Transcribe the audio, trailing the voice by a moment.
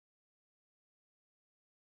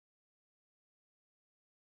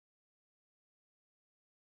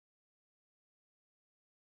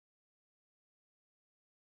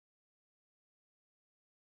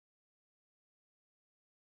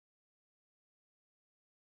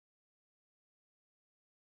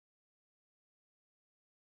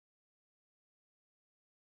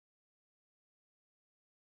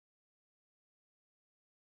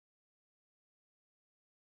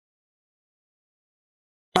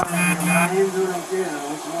I am doing okay now.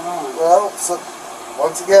 What's going on? Well, so,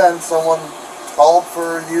 once again, someone called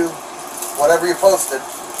for you, whatever you posted.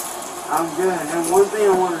 I'm good. And one thing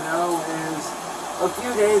I want to know is, a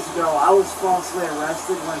few days ago, I was falsely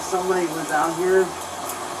arrested when somebody was out here.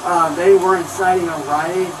 They were inciting a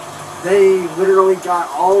riot. They literally got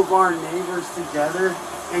all of our neighbors together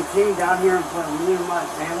and came down here and put me and my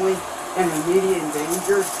family in immediate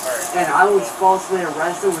danger, and I was falsely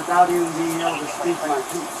arrested without even being able to speak my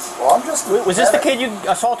piece. Well, I'm just... Was this the kid you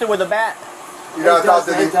assaulted with a bat? It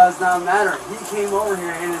does not matter. He came over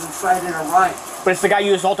here and incited a riot. But it's the guy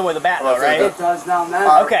you assaulted with a bat, though, right? It does not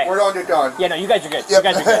matter. Okay. We're going to get done. Yeah, no, you guys are good. Yep.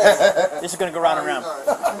 You guys are good. This is going to go round and round.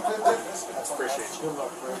 Appreciate you.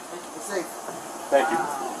 Safe. Thank you.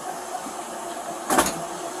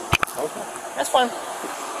 Okay. That's fine.